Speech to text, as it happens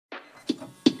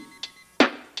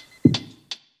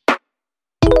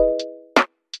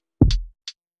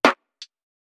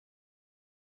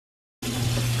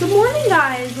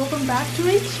guys, welcome back to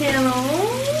my channel.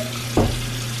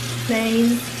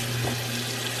 Today,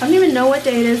 I don't even know what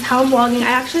day it is, how I'm vlogging.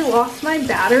 I actually lost my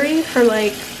battery for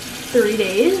like 3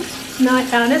 days. Now I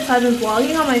found it, so I've been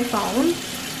vlogging on my phone.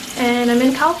 And I'm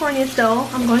in California still.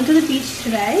 I'm going to the beach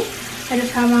today. I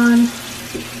just have on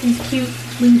these cute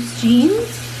loose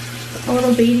jeans, a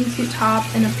little bathing suit top,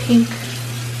 and a pink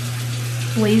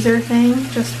blazer thing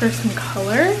just for some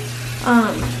color.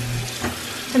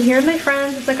 I'm here with my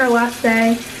friends. It's like our last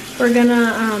day. We're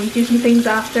gonna do some things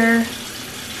after.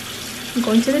 I'm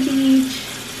going to the beach.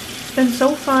 It's been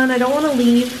so fun. I don't want to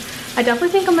leave. I definitely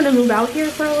think I'm gonna move out here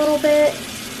for a little bit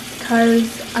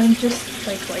because I'm just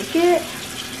like it.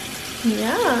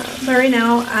 Yeah, but right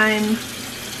now I'm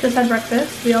just had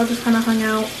breakfast. We all just kind of hung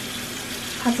out,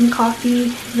 had some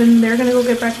coffee. Then they're gonna go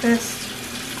get breakfast.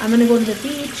 I'm gonna go to the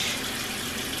beach,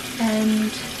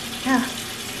 and yeah,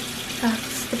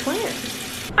 that's the plan.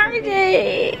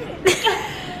 RJ!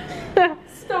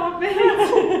 Stop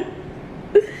it!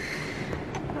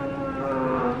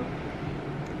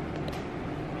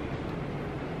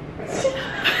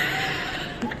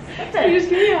 You just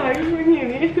give me a hug when you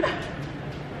need.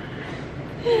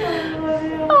 I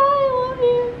love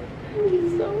you.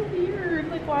 It's so weird.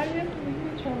 Like, why do we have to leave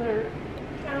each other?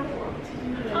 I don't want to do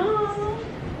this.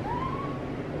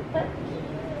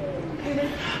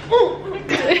 Oh.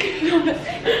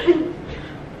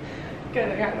 Good, I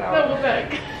got it out. Noah back.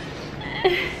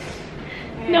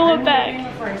 Noah back.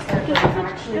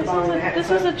 This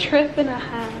was a trip and a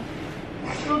half.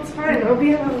 Well, it's fine. I'll be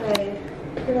in LA.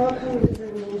 It all comes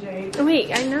visit me, Jake. Wait,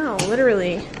 I know,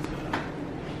 literally.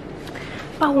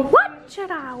 But what should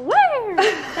I wear?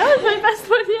 That was my best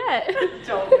one yet.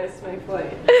 Don't miss my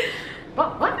flight.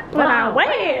 But what would I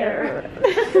wear?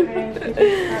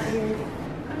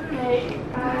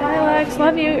 Bye, Lex.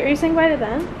 Love you. Are you saying bye to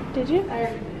them? Did you?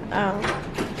 Oh.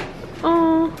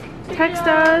 Oh. Text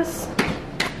us.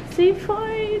 Safe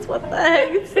flights. What the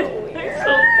heck? It's so weird.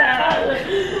 So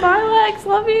sad. Bye, Lex.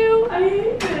 Love you. I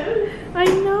hate it. I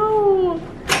know.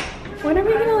 When are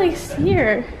we gonna like see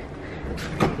her?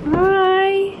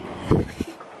 Bye.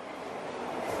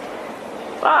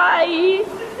 Bye.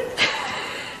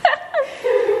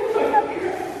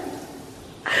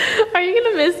 Are you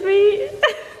gonna miss me?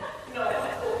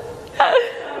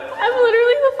 I'm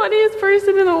literally the funniest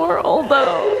person in the world,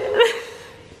 though.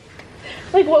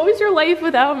 Like, what was your life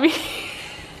without me?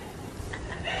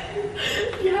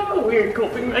 You have a weird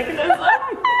coping mechanism.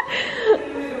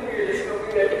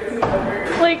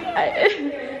 Like,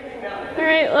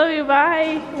 alright, love you,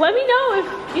 bye. Let me know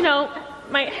if, you know,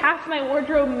 half my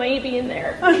wardrobe may be in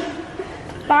there.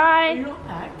 Bye. You don't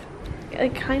act.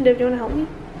 Like, kind of. Do you want to help me?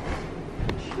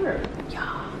 Sure.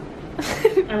 Yeah.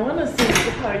 I want to see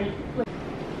how you...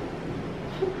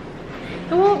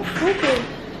 It won't focus.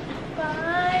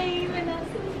 Bye,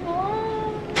 Vanessa's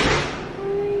mom. Bye.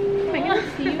 Am I going to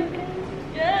see you again?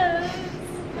 Yes.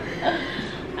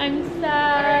 I'm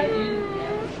sad.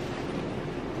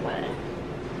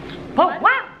 What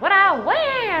would I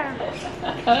wear?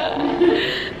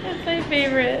 That's my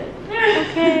favorite.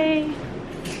 Okay.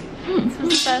 This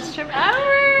was the best trip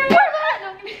ever.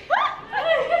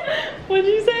 What'd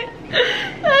you say?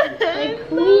 Like,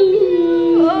 please.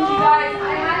 You guys,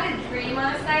 I had a dream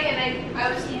last night, and I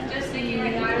was just thinking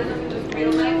right now, I don't know if it was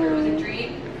real life or it was a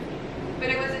dream. But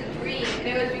it was a dream, and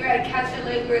it was we were at Catch a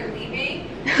Lake, we were leaving.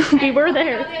 We were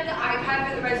there. We had the iPad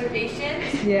for the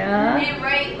reservations. Yeah. We didn't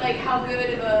write like how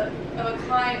good of a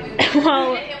client we were.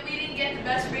 Well, and we didn't get the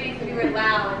best rating because we were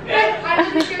loud. I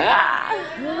wasn't sure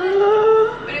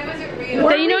but it wasn't real.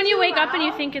 But you know when you wake up and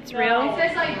you think it's real? It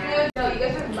says like good. No, you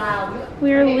guys are loud.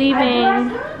 We are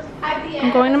leaving.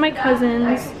 I'm going to my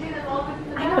cousin's,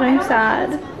 but I'm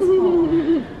sad.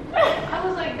 I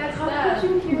was like, that's sad.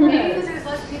 Maybe because there's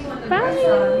less people in the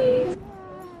restaurant.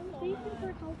 Thank you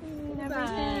for helping me and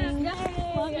everything.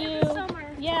 Love you.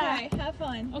 Yeah. Okay, have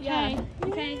fun. Okay. Yeah.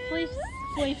 Okay.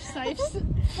 Safe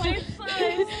Safe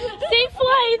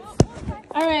flights.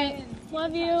 All right.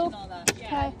 Love you.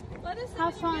 Okay. Let us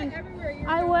Have fun. everywhere you're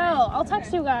I will. I'll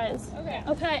text you guys. Okay.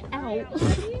 Okay. Ow.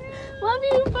 Love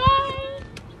you. Bye.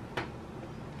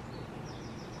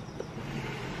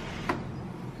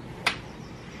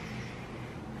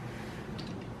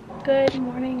 Good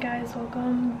morning, guys.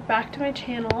 Welcome back to my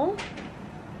channel.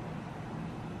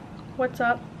 What's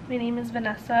up? My name is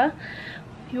Vanessa.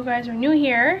 If you guys are new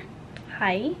here,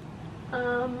 hi.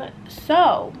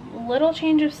 So, little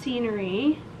change of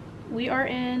scenery. We are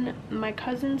in my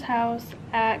cousin's house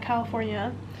at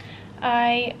California.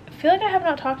 I feel like I have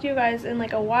not talked to you guys in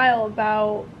like a while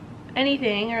about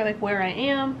anything or like where I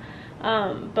am.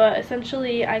 But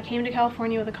essentially I came to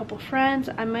California with a couple friends.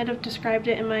 I might have described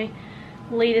it in my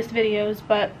latest videos,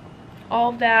 but all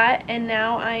of that, and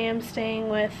now I am staying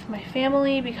with my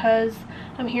family because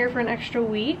I'm here for an extra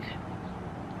week.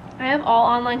 I have all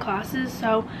online classes,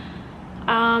 so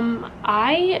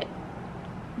I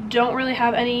don't really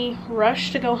have any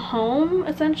rush to go home.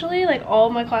 Essentially, like, all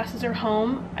of my classes are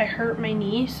home. I hurt my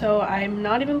knee, so I'm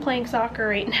not even playing soccer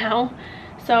right now.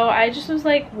 So I just was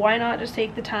like, why not just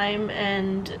take the time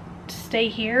and stay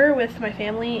here with my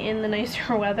family in the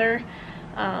nicer weather.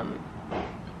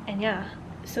 And yeah,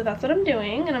 so that's what I'm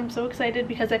doing, and I'm so excited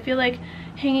because I feel like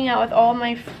hanging out with all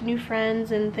my new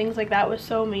friends and things like that was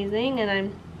so amazing, and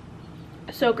I'm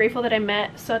so grateful that I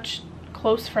met such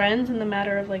close friends in the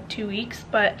matter of like 2 weeks.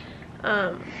 But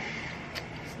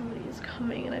somebody is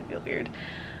coming and I feel weird.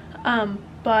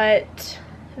 But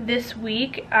this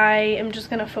week I am just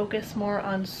gonna focus more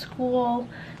on school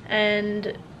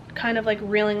and kind of like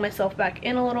reeling myself back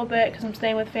in a little bit because I'm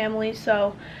staying with family.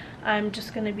 So I'm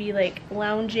just gonna be like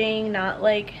lounging, not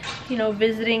like, you know,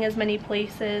 visiting as many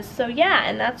places. So yeah,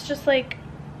 and that's just like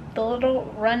the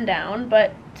little rundown.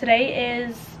 But today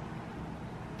is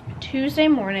Tuesday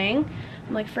morning.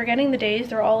 I'm like forgetting the days,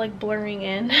 they're all like blurring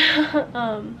in.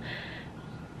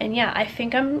 And yeah, I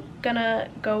think I'm gonna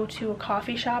go to a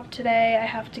coffee shop today. I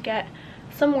have to get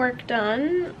some work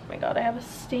done. Oh my god, I have a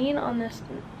stain on this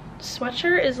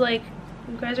sweatshirt. Is like,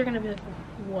 you guys are gonna be like,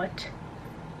 what?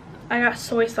 I got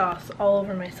soy sauce all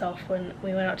over myself when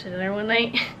we went out to dinner one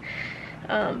night.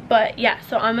 But yeah,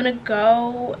 so I'm gonna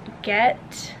go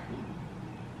get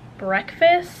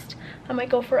breakfast. I might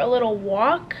go for a little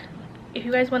walk. If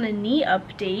you guys want a knee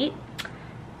update,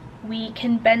 we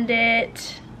can bend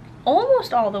it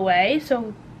almost all the way,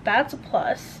 so that's a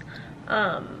plus.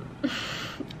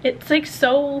 It's like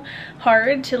so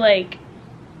hard to like,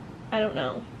 I don't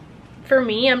know. For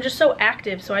me, I'm just so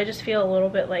active, so I just feel a little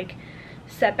bit like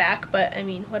set back, but I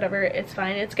mean, whatever, it's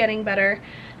fine. It's getting better,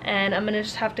 and I'm gonna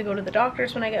just have to go to the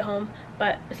doctor's when I get home.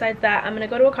 But besides that, I'm gonna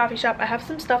go to a coffee shop. I have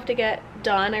some stuff to get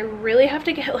done. I really have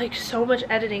to get like so much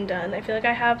editing done. I feel like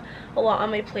I have a lot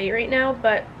on my plate right now,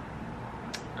 but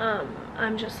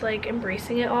I'm just like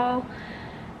embracing it all.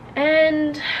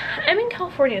 And I'm in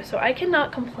California, so I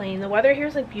cannot complain. The weather here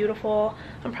is like beautiful.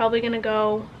 I'm probably gonna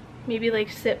go maybe like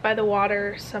sit by the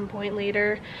water some point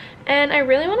later, and I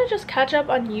really want to just catch up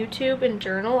on YouTube and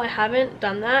journal. I haven't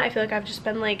done that. I feel like I've just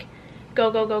been like go,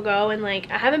 and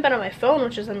like I haven't been on my phone,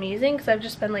 which is amazing because I've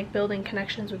just been like building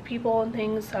connections with people and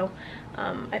things. So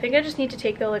I think I just need to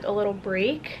take like a little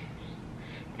break,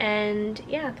 and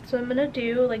yeah, that's what I'm gonna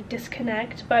do, like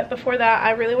disconnect. But before that,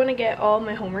 I really want to get all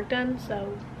my homework done,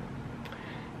 so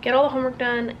get all the homework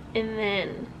done and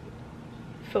then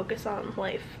focus on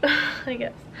life, I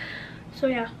guess. So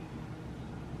yeah,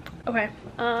 okay.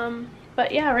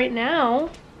 But yeah, right now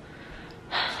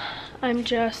I'm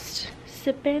just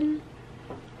sipping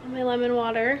on my lemon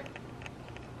water.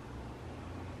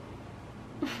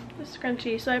 The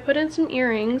scrunchie. So I put in some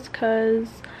earrings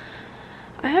because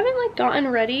I haven't like gotten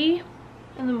ready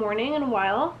in the morning in a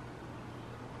while.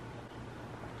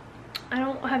 I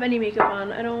don't have any makeup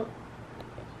on. I don't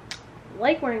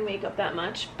like wearing makeup that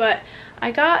much, but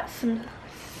I got some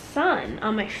sun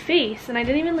on my face and I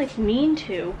didn't even like mean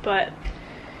to, but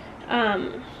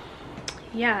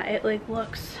yeah, it like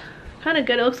looks kind of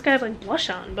good. It looks kind of like blush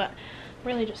on, but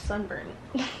really just sunburn.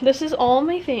 This is all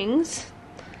my things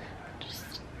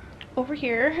just over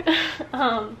here.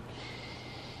 My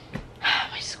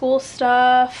school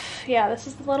stuff. Yeah, this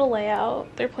is the little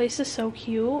layout. Their place is so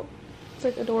cute. It's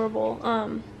like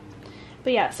adorable.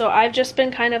 But yeah, so I've just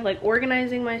been kind of like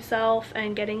organizing myself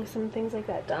and getting some things like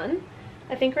that done.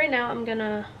 I think right now I'm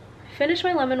gonna finish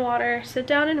my lemon water, sit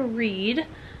down and read.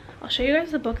 I'll show you guys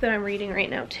the book that I'm reading right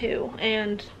now too,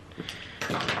 and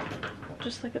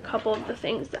just like a couple of the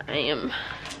things that I am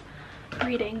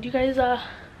reading. Do you guys you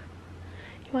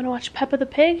want to watch Peppa the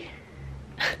Pig?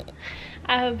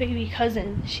 I have a baby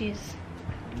cousin. She's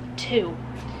 2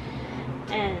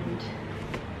 and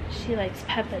she likes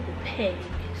Peppa the Pig.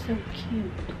 So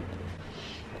cute.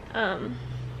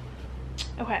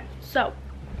 Okay, so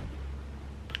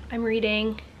I'm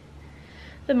reading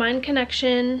The Mind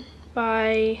Connection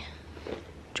by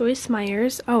Joyce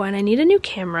Myers. Oh, and I need a new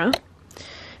camera.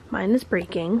 Mine is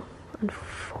breaking.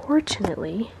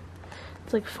 Unfortunately,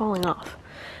 it's like falling off.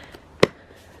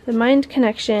 The Mind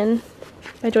Connection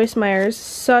by Joyce Myers.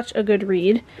 Such a good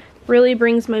read. Really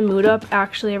brings my mood up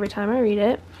actually every time I read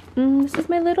it. This is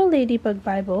my little ladybug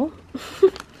Bible.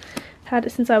 Had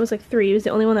it since I was like 3. It was the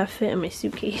only one that fit in my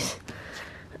suitcase.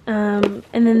 And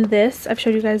then this, I've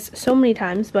showed you guys so many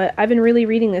times, but I've been really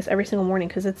reading this every single morning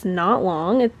because it's not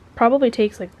long. It probably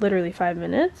takes like literally 5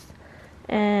 minutes.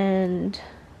 And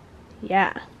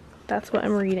yeah, that's what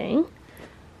I'm reading.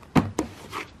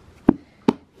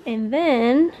 And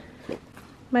then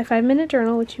my 5-minute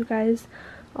journal, which you guys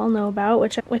all know about,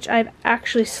 which I've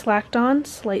actually slacked on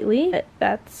slightly, but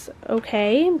that's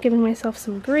okay. I'm giving myself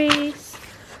some grace.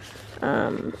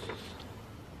 I'll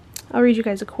read you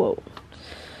guys a quote.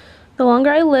 The longer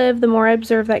I live, the more I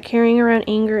observe that carrying around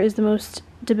anger is the most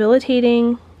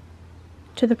debilitating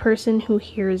to the person who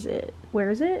hears it.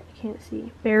 Wears it? I can't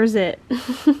see. Bears it.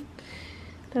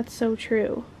 That's so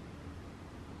true.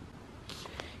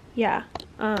 Yeah.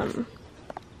 I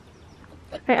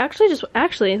actually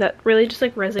that really just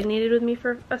like resonated with me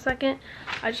for a second.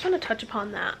 I just want to touch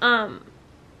upon that.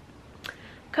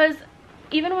 Cause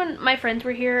even when my friends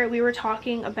were here, we were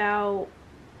talking about,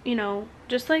 you know,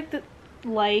 just like the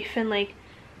life and like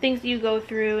things that you go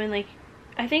through, and like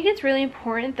I think it's really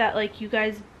important that like you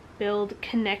guys build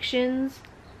connections.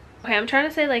 Okay, I'm trying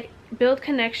to say like build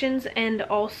connections, and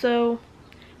also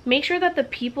make sure that the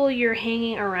people you're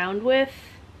hanging around with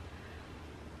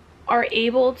are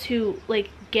able to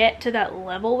like get to that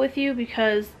level with you,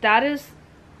 because that is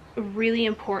really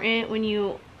important when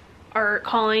you are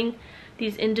calling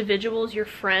these individuals your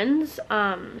friends.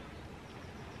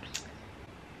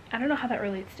 I don't know how that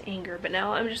relates to anger, but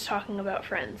now I'm just talking about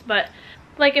friends. But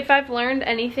like, if I've learned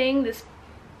anything this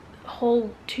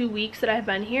whole 2 weeks that I've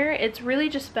been here, it's really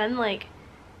just been like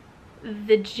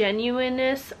the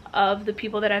genuineness of the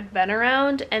people that I've been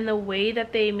around, and the way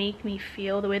that they make me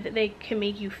feel, the way that they can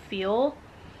make you feel.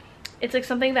 It's like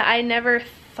something that I never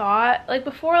thought, like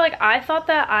before, like I thought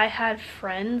that I had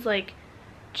friends, like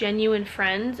genuine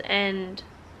friends, and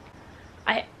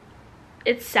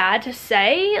it's sad to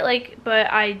say, like,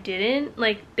 but I didn't,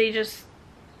 like they just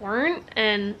weren't,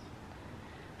 and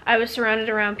I was surrounded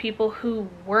around people who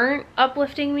weren't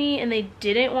uplifting me, and they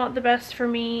didn't want the best for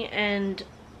me. And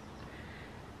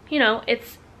you know,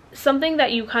 it's something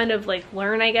that you kind of like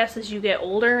learn, I guess, as you get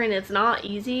older, and it's not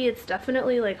easy. It's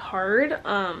definitely like hard,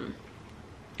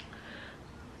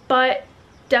 but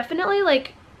definitely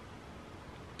like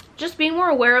just being more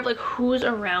aware of like who's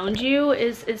around you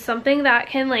is something that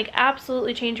can like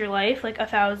absolutely change your life, like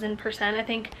 1000%. I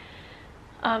think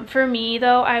for me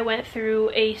though, I went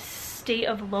through a state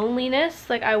of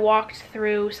loneliness. Like I walked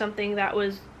through something that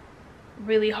was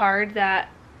really hard, that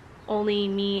only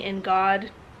me and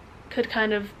God could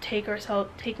kind of take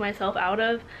myself out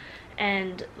of,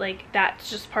 and like that's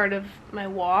just part of my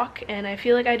walk. And I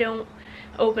feel like I don't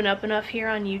open up enough here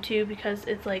on YouTube, because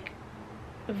it's like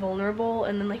vulnerable,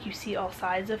 and then like you see all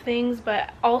sides of things.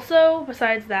 But also,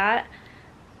 besides that,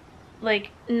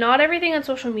 like not everything on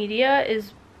social media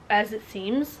is as it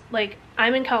seems. Like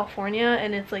I'm in California,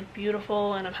 and it's like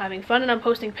beautiful, and I'm having fun, and I'm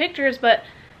posting pictures, but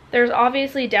there's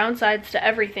obviously downsides to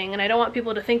everything, and I don't want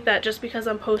people to think that just because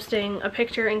I'm posting a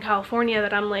picture in California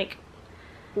that I'm like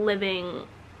living,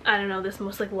 I don't know, this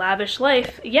most like lavish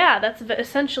life. Yeah, that's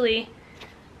essentially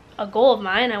a goal of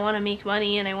mine. I want to make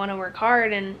money, and I want to work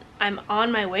hard, and I'm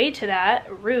on my way to that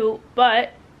route.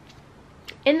 But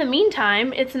in the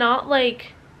meantime, it's not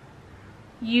like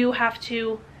you have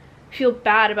to feel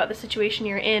bad about the situation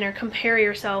you're in, or compare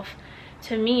yourself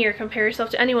to me, or compare yourself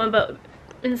to anyone. But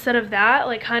instead of that,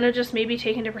 like kind of just maybe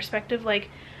take into perspective like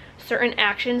certain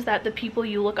actions that the people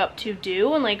you look up to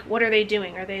do, and like what are they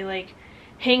doing? Are they like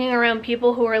hanging around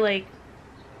people who are like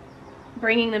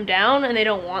bringing them down, and they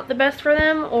don't want the best for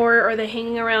them? Or are they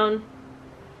hanging around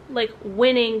like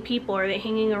winning people? Are they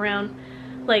hanging around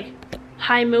like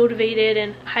high motivated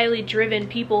and highly driven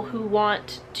people who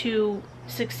want to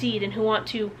succeed and who want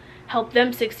to help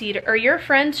them succeed? Are your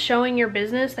friends showing your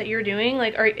business that you're doing?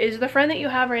 Like, is the friend that you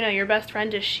have right now, your best friend,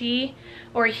 does she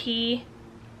or he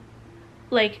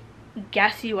like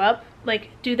gas you up? Like,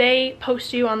 do they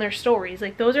post you on their stories?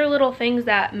 Like, those are little things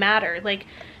that matter. Like,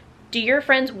 do your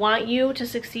friends want you to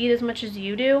succeed as much as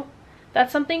you do?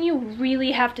 That's something you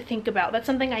really have to think about. That's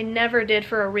something I never did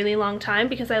for a really long time,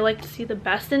 because I like to see the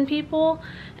best in people.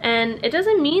 And it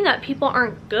doesn't mean that people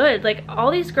aren't good. Like,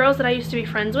 all these girls that I used to be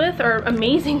friends with are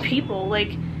amazing people,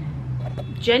 like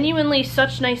genuinely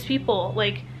such nice people.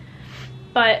 Like,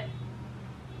 but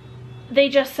they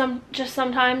just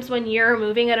sometimes when you're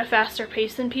moving at a faster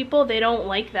pace than people, they don't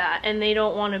like that, and they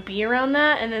don't want to be around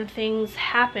that, and then things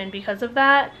happen because of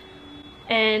that,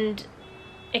 and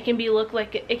it can be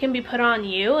it can be put on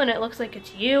you, and it looks like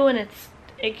it's you, and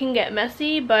it can get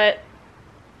messy. But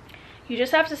you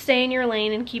just have to stay in your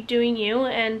lane and keep doing you,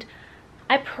 and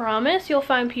I promise you'll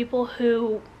find people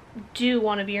who do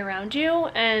want to be around you,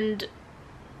 and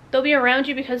they'll be around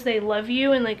you because they love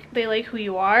you, and like they like who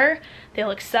you are.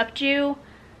 They'll accept you,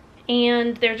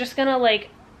 and they're just gonna like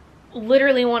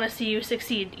literally want to see you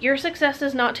succeed. Your success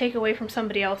does not take away from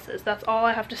somebody else's. That's all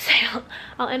I have to say.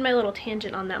 I'll end my little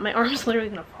tangent on that. My arm's literally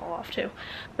gonna fall off too.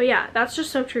 But yeah, that's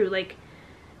just so true. Like,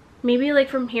 maybe like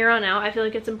from here on out, I feel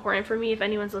like it's important for me, if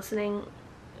anyone's listening,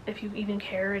 if you even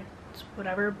care, it's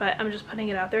whatever, but I'm just putting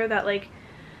it out there that like,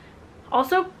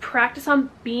 also practice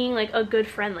on being like a good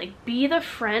friend. Like, be the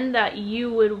friend that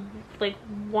you would like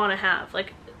want to have,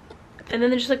 like, and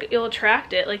then just like you'll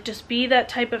attract it. Like, just be that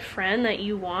type of friend that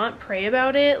you want. Pray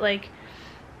about it. Like,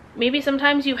 maybe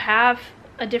sometimes you have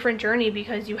a different journey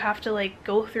because you have to like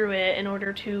go through it in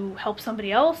order to help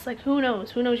somebody else. Like, who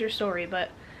knows your story. But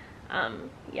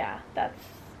yeah, that's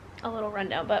a little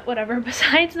rundown, but whatever.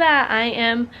 Besides that, I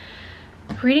am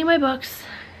reading my books,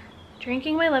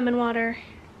 drinking my lemon water,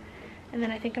 and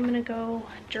then I think I'm gonna go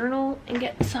journal and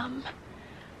get some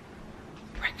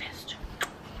breakfast.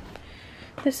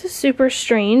 This is super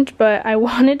strange, but I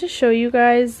wanted to show you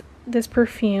guys this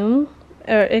perfume.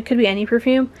 It could be any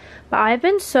perfume, but I've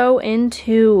been so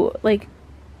into like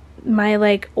my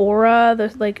like aura,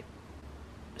 the like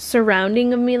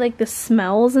surrounding of me, like the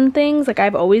smells and things. Like,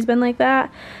 I've always been like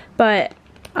that, but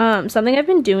something I've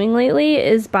been doing lately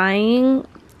is buying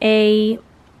a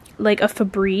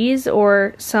Febreze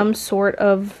or some sort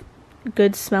of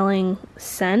good smelling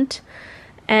scent,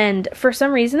 and for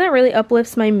some reason that really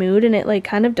uplifts my mood, and it like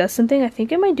kind of does something. I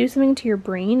think it might do something to your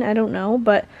brain, I don't know,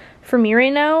 but for me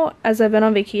right now, as I've been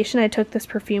on vacation, I took this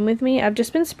perfume with me. I've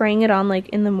just been spraying it on like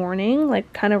in the morning,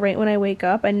 like kind of right when I wake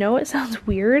up. I know it sounds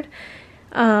weird,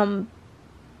 but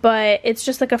it's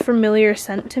just like a familiar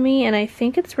scent to me, and I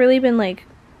think it's really been like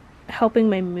helping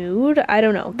my mood. I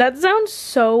don't know, that sounds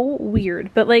so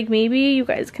weird, but like maybe you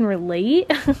guys can relate.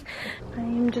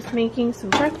 I'm just making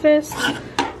some breakfast.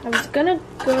 I was gonna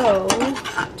go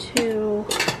to,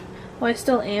 well, I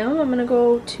still am, I'm gonna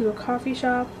go to a coffee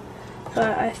shop,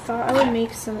 but I thought I would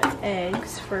make some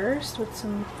eggs first with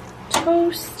some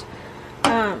toast.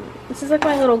 This is like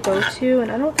my little go-to,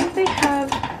 and I don't think they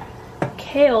have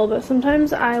kale, but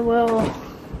sometimes I will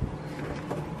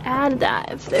add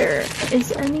that if there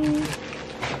is any.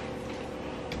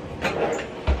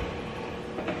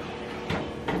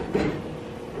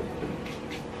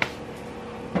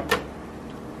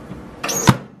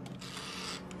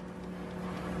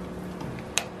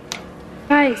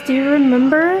 Guys, do you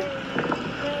remember?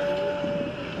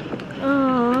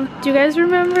 Oh, do you guys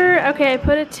remember? Okay, I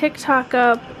put a TikTok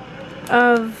up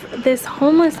of this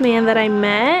homeless man that I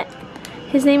met.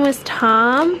 His name was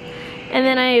Tom, and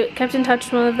then I kept in touch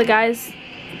with one of the guys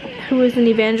who was an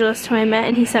evangelist who I met,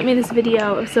 and he sent me this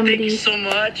video of somebody so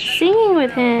much singing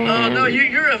with him. Oh no, you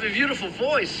have a beautiful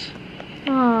voice.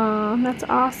 Oh, that's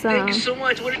awesome. Thank you so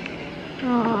much. What?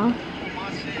 Oh.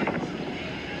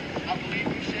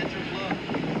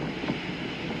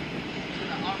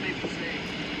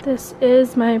 This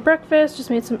is my breakfast. Just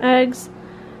made some eggs.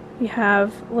 We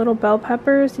have little bell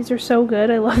peppers. These are so good.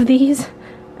 I love these.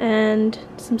 And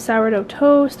some sourdough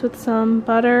toast with some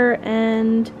butter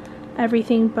and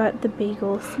everything but the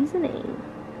bagel seasoning.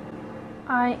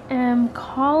 I am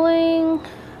calling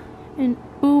an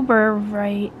Uber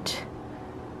right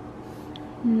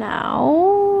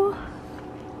now.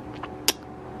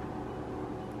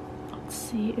 Let's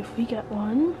see if we get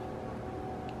one.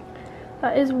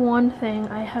 That is one thing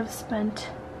I have spent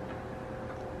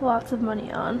lots of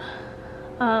money on.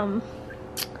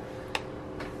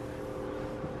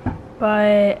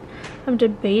 But I'm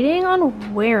debating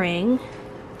on wearing.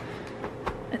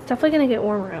 It's definitely gonna get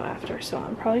warmer out after, so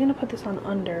I'm probably gonna put this on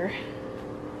under.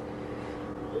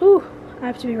 Ooh, I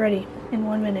have to be ready in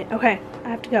 1 minute. Okay, I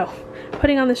have to go.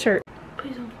 Putting on the shirt.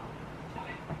 Please don't fall.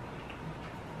 Okay.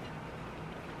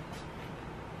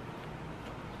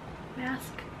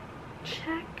 Mask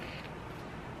check.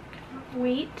 Cannot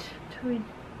wait till we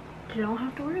don't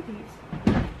have to wear these.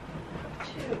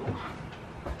 2.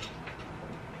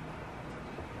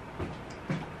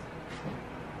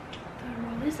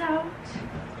 This out.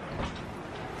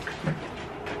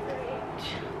 Great.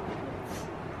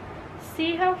 Let's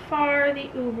see how far the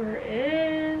Uber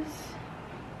is.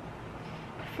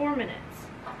 4 minutes.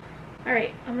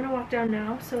 Alright, I'm gonna walk down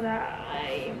now so that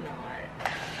I'm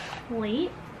not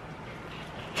late.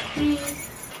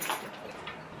 Please.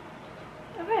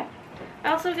 Okay. I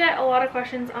also get a lot of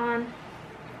questions on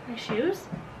my shoes.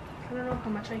 I don't know how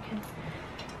much I can.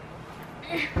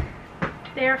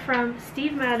 They are from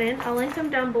Steve Madden. I'll link them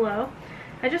down below.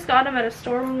 I just got them at a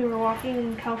store when we were walking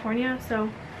in California, so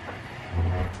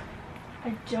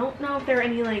I don't know if they're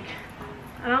any like,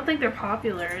 I don't think they're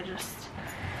popular, I just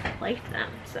liked them,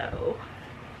 so.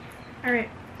 Alright,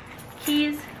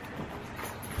 keys,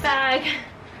 bag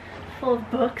full of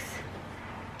books.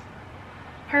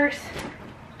 purse,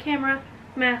 camera,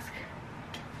 mask.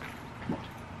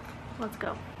 Let's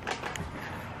go.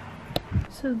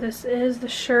 So this is the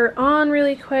shirt on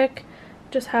really quick.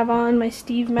 Just have on my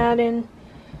Steve Madden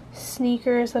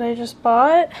sneakers that I just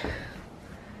bought.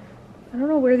 I don't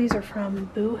know where these are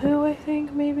from. Boohoo, I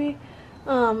think, maybe.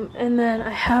 And then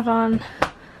I have on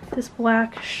this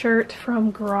black shirt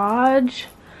from Garage.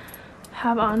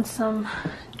 Have on some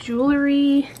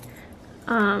jewelry.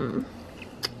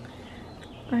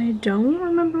 I don't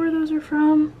remember where those are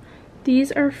from.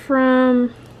 These are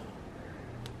from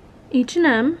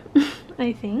H&M,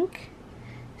 I think.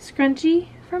 Scrunchie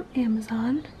from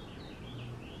Amazon.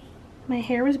 My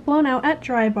hair was blown out at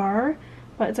Dry Bar,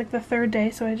 but it's like the third day,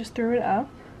 so I just threw it up.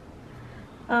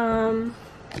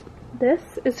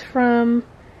 This is from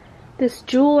this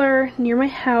jeweler near my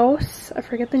house. I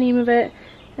forget the name of it.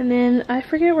 And then I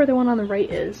forget where the one on the right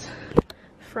is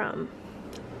from.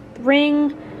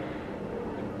 Ring.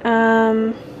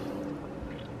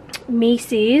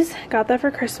 Macy's. Got that for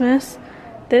Christmas.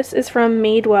 This is from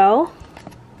Madewell.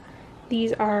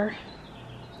 These are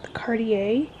the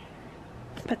Cartier,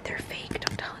 but they're fake.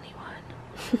 Don't tell anyone.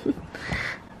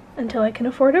 Until I can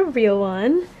afford a real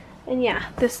one. And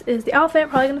yeah, this is the outfit.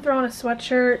 Probably gonna throw on a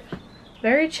sweatshirt.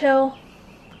 Very chill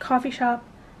coffee shop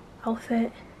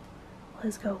outfit.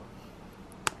 Let's go.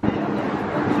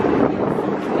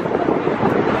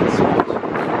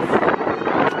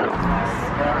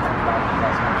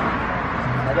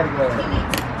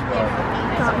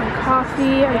 Got my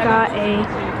coffee. I got a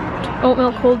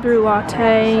oatmeal cold brew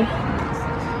latte.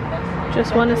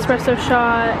 Just one espresso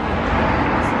shot.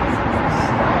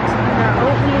 I got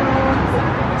oatmeal,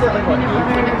 peanut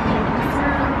butter.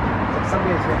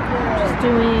 Just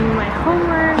doing my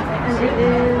homework, and it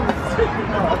is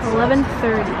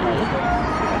 11:30.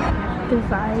 The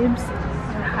vibes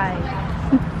are high.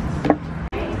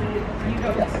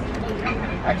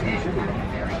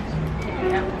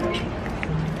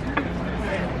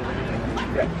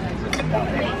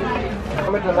 Tell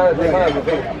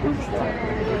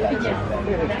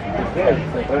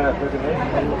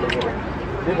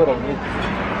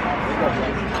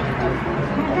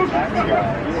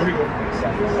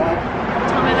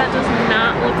me that does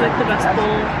not look like the best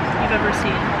bowl you've ever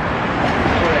seen.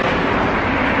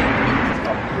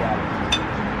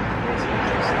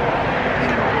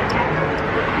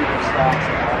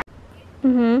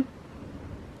 Mm-hmm.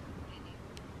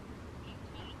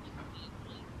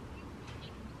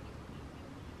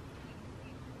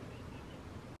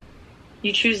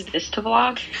 You choose this to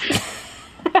vlog?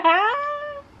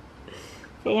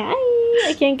 Say hi.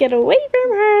 I can't get away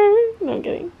from her. No, I'm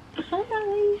kidding. Hi.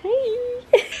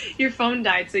 Hi. Your phone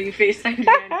died, so you FaceTimed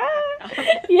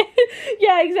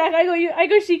yeah, exactly. I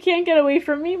go, she can't get away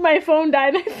from me. My phone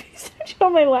died and I FaceTimed you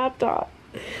on my laptop.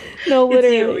 No,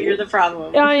 literally. It's you. You're the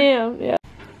problem. I am, yeah.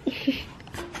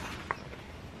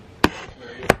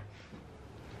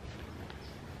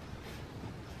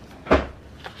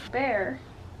 Bear.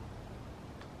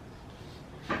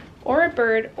 Or a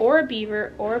bird, or a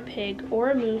beaver, or a pig, or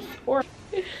a moose, or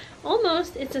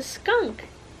almost, it's a skunk.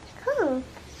 Oh,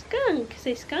 skunk.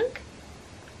 Say skunk.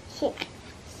 Sheep.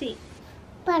 See.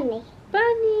 Bunny.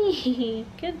 Bunny.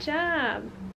 Good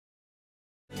job.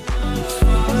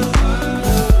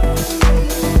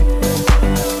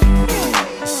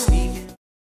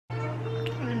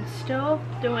 I'm still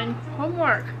doing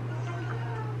homework.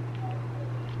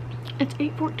 It's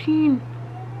 8:14.